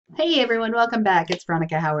Hey everyone, welcome back. It's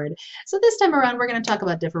Veronica Howard. So this time around, we're going to talk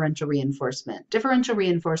about differential reinforcement. Differential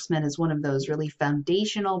reinforcement is one of those really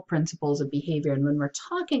foundational principles of behavior. And when we're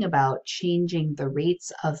talking about changing the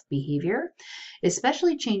rates of behavior,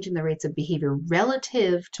 especially changing the rates of behavior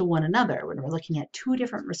relative to one another, when we're looking at two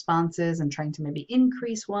different responses and trying to maybe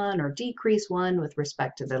increase one or decrease one with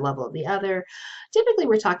respect to the level of the other, typically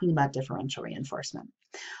we're talking about differential reinforcement.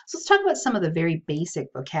 So let's talk about some of the very basic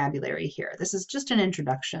vocabulary here. This is just an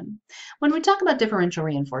introduction. When we talk about differential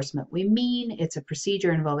reinforcement, we mean it's a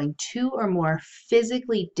procedure involving two or more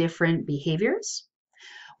physically different behaviors.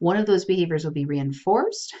 One of those behaviors will be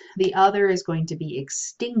reinforced. The other is going to be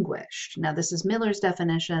extinguished. Now, this is Miller's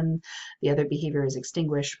definition. The other behavior is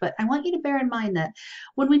extinguished. But I want you to bear in mind that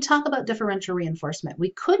when we talk about differential reinforcement,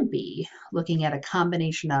 we could be looking at a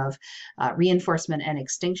combination of reinforcement and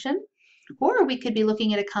extinction. Or we could be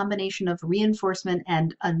looking at a combination of reinforcement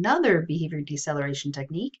and another behavior deceleration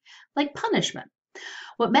technique, like punishment.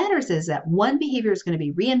 What matters is that one behavior is going to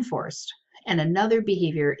be reinforced and another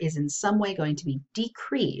behavior is in some way going to be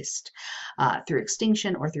decreased through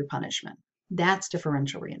extinction or through punishment. That's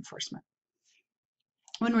differential reinforcement.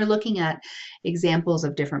 When we're looking at examples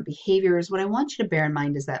of different behaviors, what I want you to bear in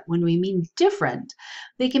mind is that when we mean different,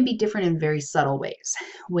 they can be different in very subtle ways.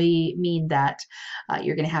 We mean that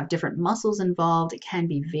you're going to have different muscles involved. It can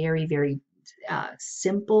be very, very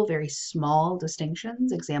simple, very small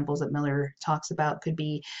distinctions. Examples that Miller talks about could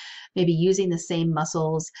be maybe using the same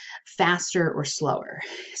muscles faster or slower.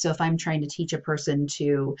 So if I'm trying to teach a person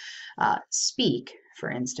to speak, for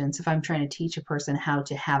instance, if I'm trying to teach a person how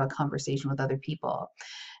to have a conversation with other people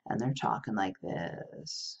and they're talking like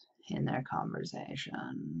this in their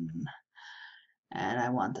conversation, and I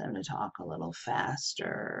want them to talk a little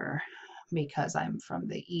faster because I'm from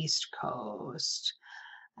the East Coast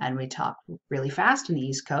and we talk really fast in the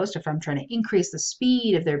East Coast, if I'm trying to increase the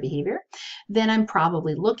speed of their behavior, then I'm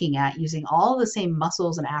probably looking at using all the same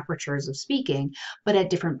muscles and apertures of speaking, but at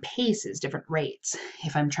different paces, different rates.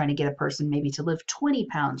 If I'm trying to get a person maybe to lift 20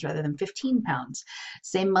 pounds rather than 15 pounds,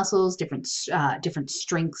 same muscles, different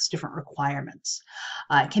strengths, different requirements.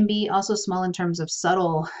 It can be also small in terms of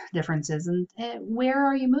subtle differences. And where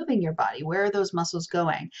are you moving your body? Where are those muscles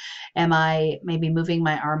going? Am I maybe moving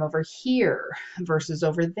my arm over here versus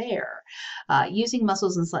over there? Using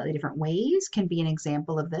muscles in slightly different ways can be an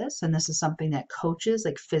example of this, and this is something that coaches,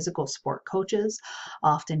 like physical sport coaches,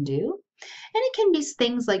 often do. And it can be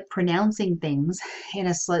things like pronouncing things in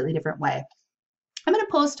a slightly different way. I'm going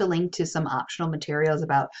to post a link to some optional materials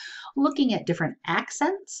about looking at different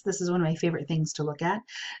accents. This is one of my favorite things to look at.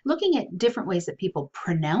 Looking at different ways that people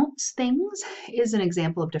pronounce things is an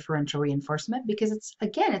example of differential reinforcement because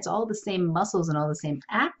it's all the same muscles and all the same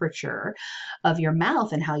aperture of your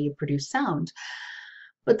mouth and how you produce sound.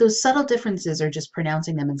 But those subtle differences are just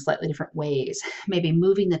pronouncing them in slightly different ways, maybe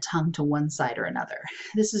moving the tongue to one side or another.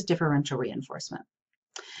 This is differential reinforcement.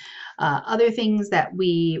 Other things that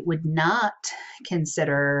we would not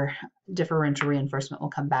consider differential reinforcement we'll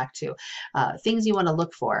come back to. Things you want to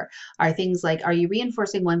look for are things like, are you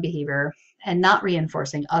reinforcing one behavior and not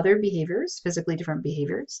reinforcing other behaviors, physically different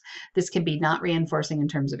behaviors? This can be not reinforcing in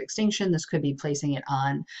terms of extinction. This could be placing it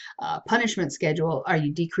on a punishment schedule. Are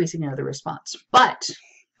you decreasing another response? But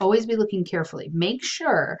always be looking carefully. Make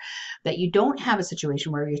sure that you don't have a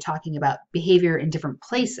situation where you're talking about behavior in different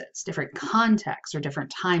places, different contexts, or different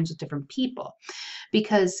times with different people.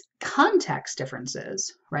 Because context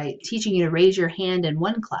differences, right? Teaching you to raise your hand in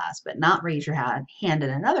one class, but not raise your hand in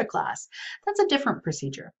another class, that's a different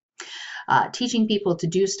procedure. Teaching people to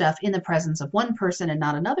do stuff in the presence of one person and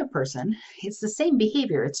not another person, it's the same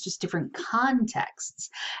behavior, it's just different contexts.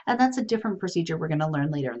 And that's a different procedure we're going to learn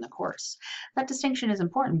later in the course. That distinction is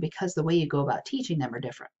important because the way you go about teaching them are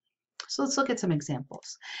different. So let's look at some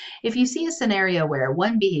examples. If you see a scenario where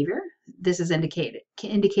one behavior, this is indicated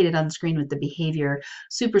on the screen with the behavior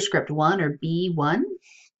superscript 1 or B1,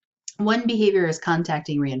 one behavior is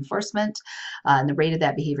contacting reinforcement, and the rate of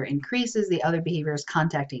that behavior increases. The other behavior is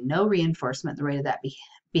contacting no reinforcement. The rate of that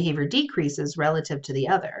behavior decreases relative to the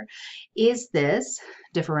other. Is this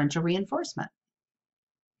differential reinforcement?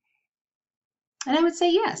 And I would say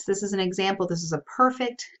yes, this is an example. This is a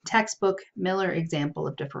perfect textbook Miller example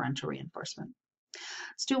of differential reinforcement.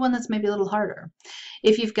 Let's do one that's maybe a little harder.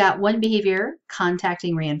 If you've got one behavior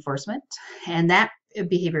contacting reinforcement, and that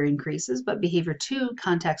behavior increases, but behavior 2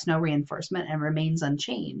 contacts no reinforcement and remains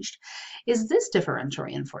unchanged, is this differential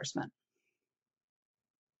reinforcement?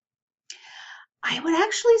 I would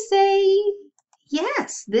actually say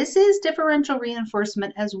Yes, this is differential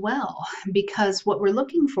reinforcement as well, because what we're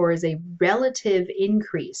looking for is a relative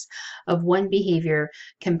increase of one behavior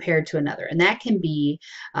compared to another. And that can be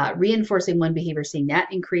reinforcing one behavior, seeing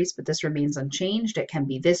that increase, but this remains unchanged. It can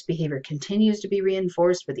be this behavior continues to be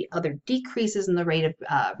reinforced, but the other decreases in the rate of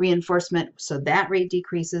reinforcement, so that rate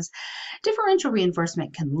decreases. Differential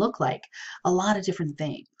reinforcement can look like a lot of different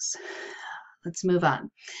things. Let's move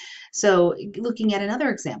on. So looking at another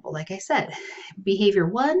example, like I said, behavior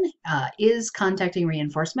one is contacting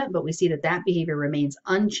reinforcement, but we see that that behavior remains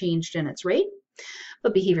unchanged in its rate.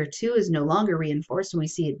 But behavior two is no longer reinforced, and we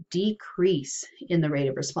see a decrease in the rate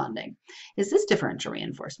of responding. Is this differential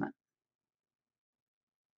reinforcement?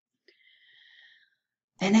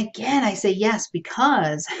 And again, I say yes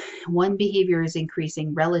because one behavior is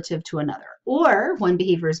increasing relative to another, or one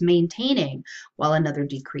behavior is maintaining while another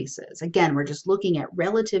decreases. Again, we're just looking at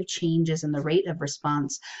relative changes in the rate of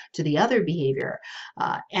response to the other behavior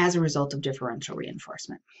as a result of differential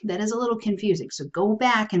reinforcement. That is a little confusing, so go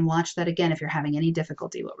back and watch that again if you're having any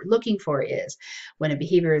difficulty. What we're looking for is when a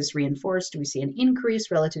behavior is reinforced, do we see an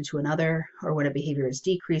increase relative to another, or when a behavior is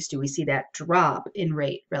decreased, do we see that drop in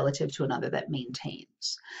rate relative to another that maintains?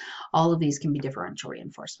 All of these can be differential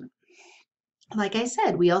reinforcement. Like I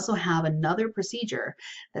said, we also have another procedure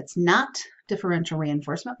that's not differential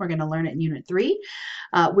reinforcement. We're going to learn it in Unit 3,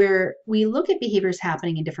 where we look at behaviors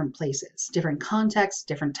happening in different places, different contexts,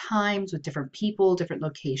 different times, with different people, different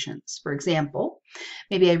locations. For example,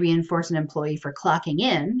 maybe I reinforce an employee for clocking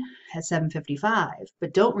in at 7:55,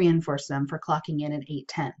 but don't reinforce them for clocking in at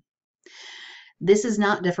 8:10. This is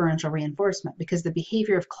not differential reinforcement because the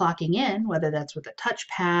behavior of clocking in, whether that's with a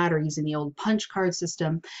touchpad or using the old punch card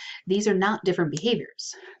system, these are not different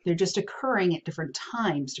behaviors. They're just occurring at different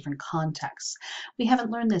times, different contexts. We haven't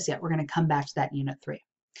learned this yet. We're going to come back to that in Unit 3.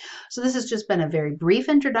 So this has just been a very brief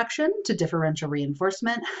introduction to differential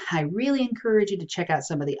reinforcement. I really encourage you to check out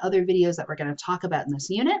some of the other videos that we're going to talk about in this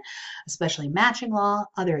unit, especially matching law,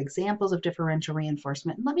 other examples of differential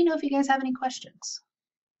reinforcement, and let me know if you guys have any questions.